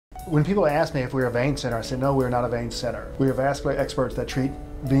When people ask me if we're a vein center, I say, no, we're not a vein center. We are vascular experts that treat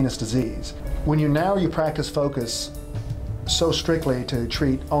venous disease. When you narrow your practice focus so strictly to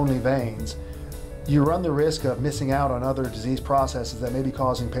treat only veins, you run the risk of missing out on other disease processes that may be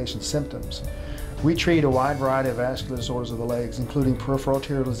causing patients symptoms. We treat a wide variety of vascular disorders of the legs, including peripheral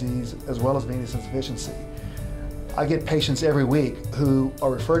arterial disease as well as venous insufficiency. I get patients every week who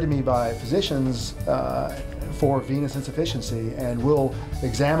are referred to me by physicians for venous insufficiency, and we'll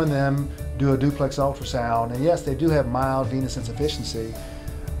examine them, do a duplex ultrasound, and yes, they do have mild venous insufficiency,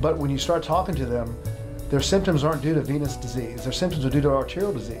 but when you start talking to them, their symptoms aren't due to venous disease. Their symptoms are due to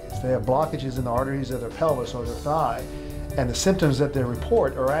arterial disease. They have blockages in the arteries of their pelvis or their thigh, and the symptoms that they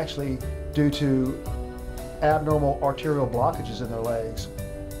report are actually due to abnormal arterial blockages in their legs.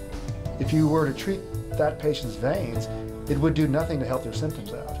 If you were to treat that patient's veins, it would do nothing to help their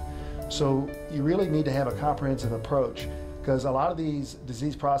symptoms out. So you really need to have a comprehensive approach, because a lot of these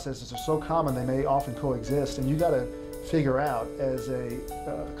disease processes are so common they may often coexist, and you got to figure out as a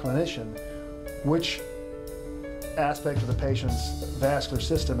clinician which aspect of the patient's vascular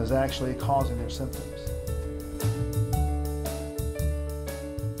system is actually causing their symptoms.